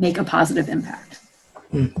make a positive impact.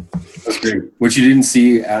 That's great. What you didn't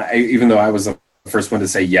see, even though I was the first one to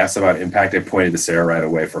say yes about impact, I pointed to Sarah right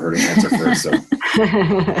away for her to answer first. So.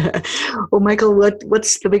 Well, Michael,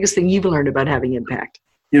 what's the biggest thing you've learned about having impact?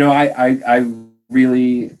 I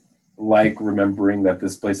really like remembering that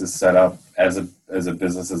this place is set up as a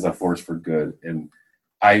business, as a force for good. And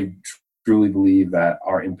I truly believe that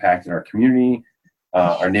our impact in our community,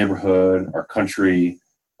 our neighborhood, our country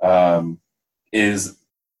is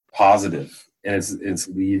positive, and it's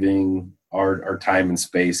leaving our time and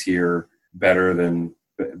space here better than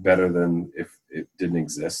if it didn't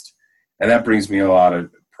exist. And that brings me a lot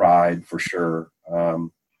of pride, for sure.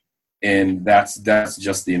 And that's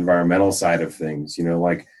just the environmental side of things,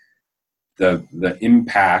 like the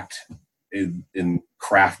impact in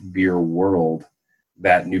craft beer world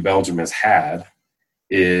that New Belgium has had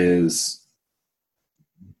is,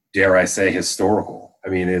 dare I say, historical. I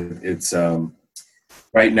mean, it's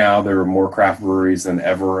right now there are more craft breweries than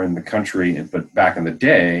ever in the country, but back in the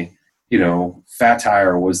day, Fat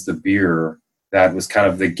Tire was the beer that was kind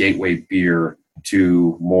of the gateway beer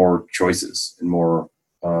to more choices and more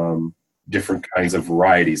different kinds of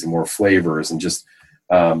varieties and more flavors, and just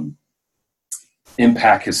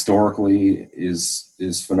impact historically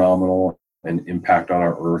is phenomenal, and impact on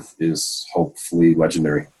our earth is hopefully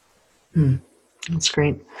legendary. That's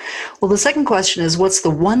great. Well, the second question is, what's the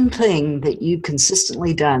one thing that you've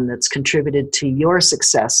consistently done that's contributed to your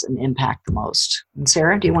success and impact the most? And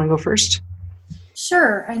Sarah, do you want to go first?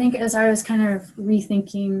 Sure. I think as I was kind of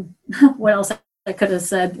rethinking what else I could have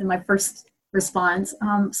said in my first response,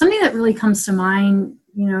 something that really comes to mind,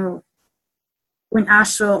 when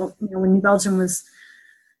Asheville, when New Belgium was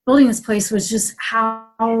building this place, was just how,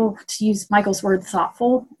 to use Michael's word,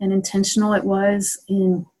 thoughtful and intentional it was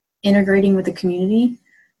in integrating with the community.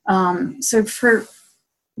 So for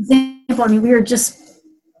example, we were just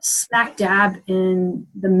smack dab in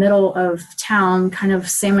the middle of town, kind of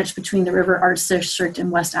sandwiched between the River Arts District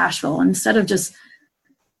and West Asheville. And instead of just,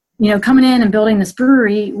 coming in and building this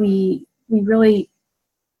brewery, we really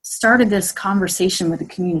started this conversation with the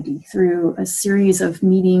community through a series of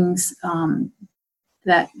meetings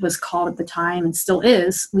that was called at the time, and still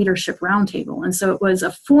is, Leadership Roundtable. And so it was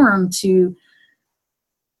a forum to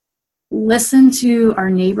listen to our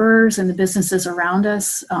neighbors and the businesses around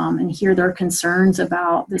us, and hear their concerns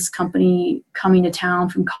about this company coming to town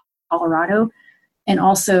from Colorado, and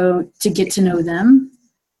also to get to know them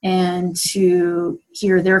and to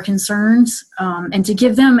hear their concerns, and to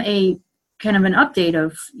give them a kind of an update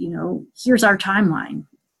of, here's our timeline.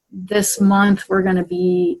 This month we're going to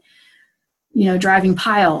be, driving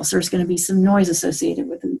piles. There's going to be some noise associated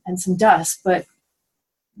with it and some dust, but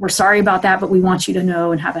we're sorry about that, but we want you to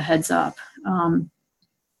know and have a heads up.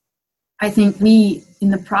 I think we, in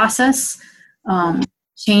the process,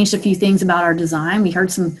 changed a few things about our design. We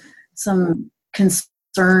heard some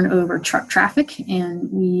concern over truck traffic,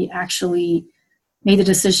 and we actually made the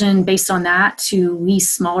decision based on that to lease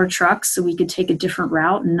smaller trucks so we could take a different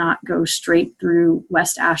route and not go straight through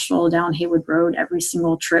West Asheville down Haywood Road every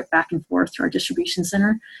single trip back and forth to our distribution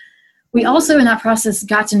center. We also, in that process,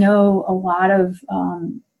 got to know a lot of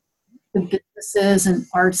the businesses and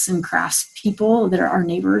arts and crafts people that are our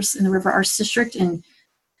neighbors in the River Arts District, and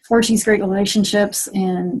forged these great relationships,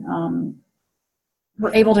 and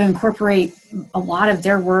we're able to incorporate a lot of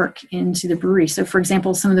their work into the brewery. So, for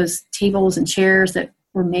example, some of those tables and chairs that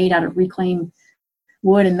were made out of reclaimed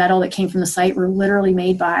wood and metal that came from the site were literally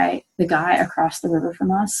made by the guy across the river from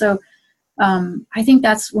us. So I think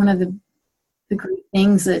that's one of the great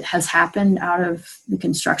things that has happened out of the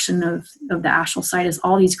construction of the Asheville site, is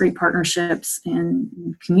all these great partnerships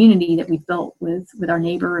and community that we've built with our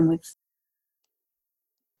neighbor and with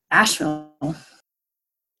Asheville.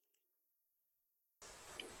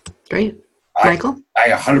 Great. Michael?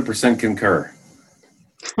 I 100% concur.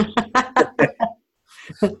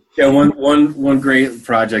 Yeah, one great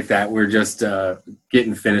project that we're just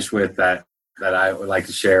getting finished with that I would like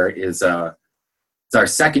to share is it's our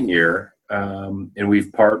second year, and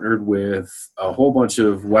we've partnered with a whole bunch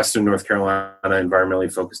of Western North Carolina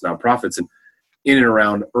environmentally focused nonprofits, and in and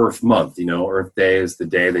around Earth Month. Earth Day is the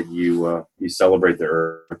day that you celebrate the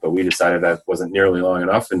Earth, but we decided that wasn't nearly long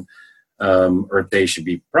enough, and Earth Day should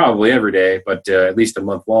be probably every day, but at least a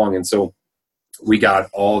month long. And so we got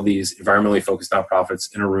all these environmentally focused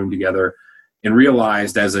nonprofits in a room together, and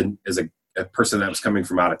realized as a person that was coming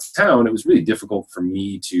from out of town, it was really difficult for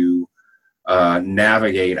me to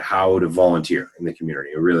navigate how to volunteer in the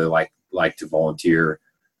community. I really like to volunteer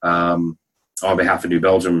on behalf of New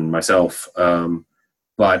Belgium and myself,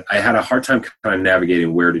 but I had a hard time kind of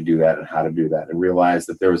navigating where to do that and how to do that, and realized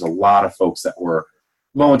that there was a lot of folks that were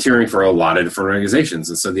volunteering for a lot of different organizations.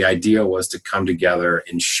 And so the idea was to come together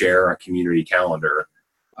and share a community calendar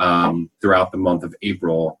throughout the month of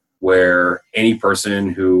April, where any person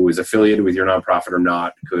who is affiliated with your nonprofit or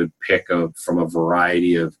not could pick from a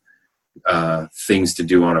variety of things to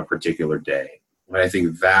do on a particular day. And I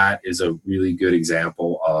think that is a really good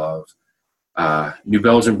example of New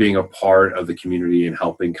Belgium being a part of the community and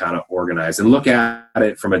helping kind of organize and look at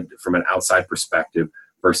it from an outside perspective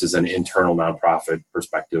versus an internal nonprofit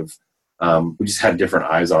perspective. We just had different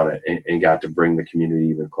eyes on it, and got to bring the community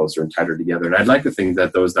even closer and tighter together. And I'd like to think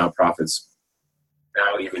that those nonprofits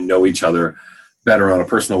now even know each other better on a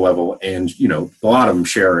personal level. And, you know, a lot of them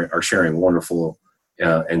are sharing wonderful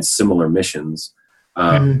and similar missions.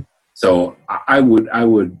 So I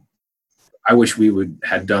wish we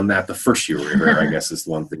had done that the first year we were here, I guess is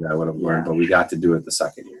one thing I would have learned, but we got to do it the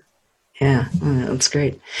second year. Yeah, that's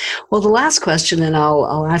great. Well, the last question, and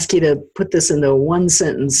I'll ask you to put this into one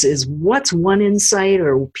sentence, is what's one insight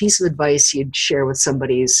or piece of advice you'd share with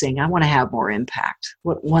somebody who's saying, I want to have more impact?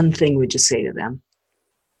 What one thing would you say to them?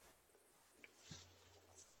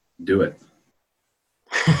 Do it.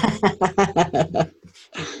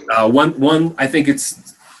 One, I think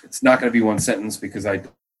it's not going to be one sentence because I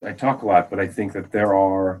talk a lot, but I think that there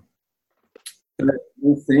are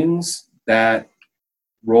things that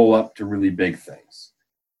roll up to really big things.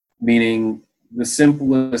 Meaning the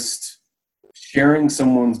simplest, sharing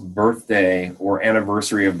someone's birthday or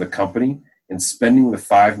anniversary of the company and spending the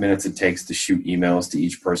 5 minutes it takes to shoot emails to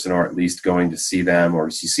each person, or at least going to see them, or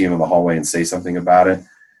you see them in the hallway and say something about it,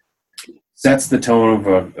 sets the tone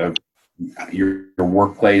of your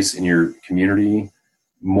workplace and your community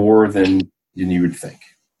more than you would think.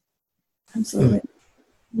 Absolutely.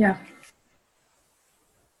 Yeah.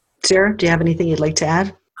 Sarah, do you have anything you'd like to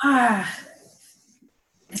add?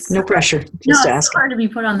 No pressure. Just ask. It's hard to be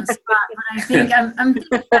put on the spot, but I think I'm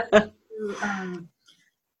thinking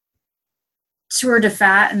Tour de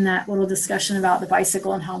Fat and that little discussion about the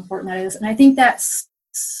bicycle and how important that is. And I think that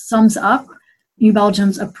sums up New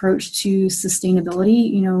Belgium's approach to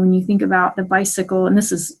sustainability. You know, when you think about the bicycle, and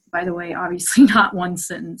this is, by the way, obviously not one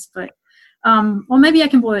sentence, but well, maybe I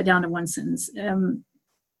can boil it down to one sentence.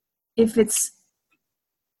 If it's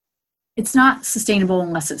not sustainable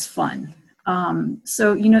unless it's fun.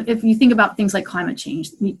 So, you know, if you think about things like climate change,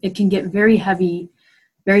 it can get very heavy,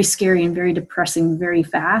 very scary, and very depressing very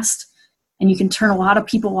fast. And you can turn a lot of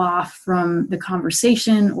people off from the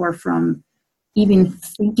conversation or from even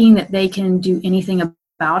thinking that they can do anything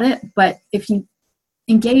about it. But if you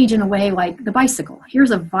engage in a way like the bicycle,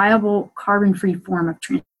 here's a viable carbon-free form of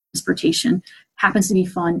transportation, happens to be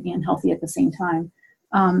fun and healthy at the same time.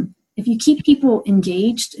 If you keep people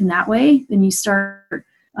engaged in that way, then you start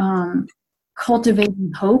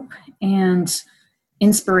cultivating hope and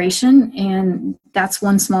inspiration, and that's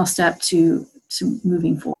one small step to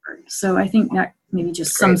moving forward. So I think that maybe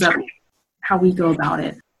just sums up how we go about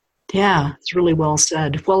it. Yeah, it's really well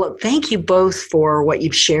said. Well, thank you both for what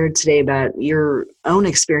you've shared today about your own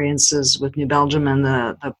experiences with New Belgium and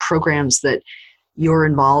the programs that you're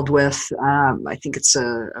involved with. I think it's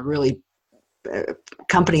a really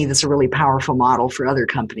company that's a really powerful model for other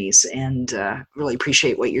companies, and really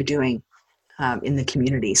appreciate what you're doing in the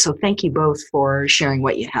community. So thank you both for sharing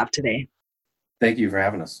what you have today. Thank you for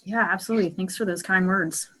having us. Yeah, absolutely. Thanks for those kind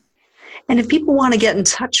words. And if people want to get in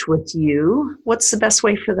touch with you, what's the best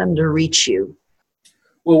way for them to reach you?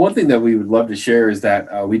 Well, one thing that we would love to share is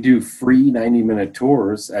that we do free 90-minute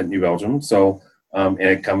tours at New Belgium. So, and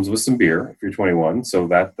it comes with some beer if you're 21. So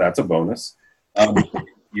that's a bonus.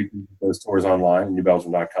 You can do those tours online at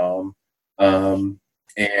newbelgium.com.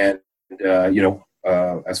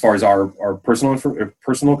 As far as our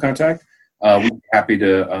personal contact, we're happy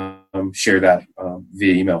to share that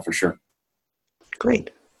via email for sure. Great.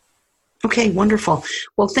 Okay, wonderful.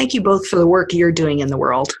 Well, thank you both for the work you're doing in the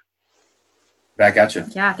world. Back at you.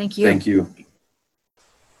 Yeah, thank you. Thank you.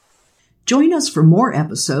 Join us for more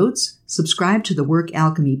episodes. Subscribe to the Work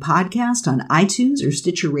Alchemy podcast on iTunes or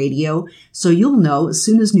Stitcher Radio so you'll know as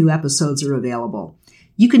soon as new episodes are available.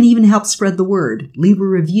 You can even help spread the word. Leave a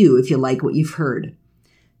review if you like what you've heard.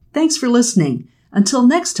 Thanks for listening. Until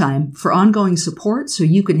next time, for ongoing support so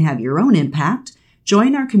you can have your own impact,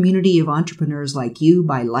 join our community of entrepreneurs like you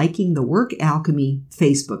by liking the Work Alchemy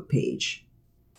Facebook page.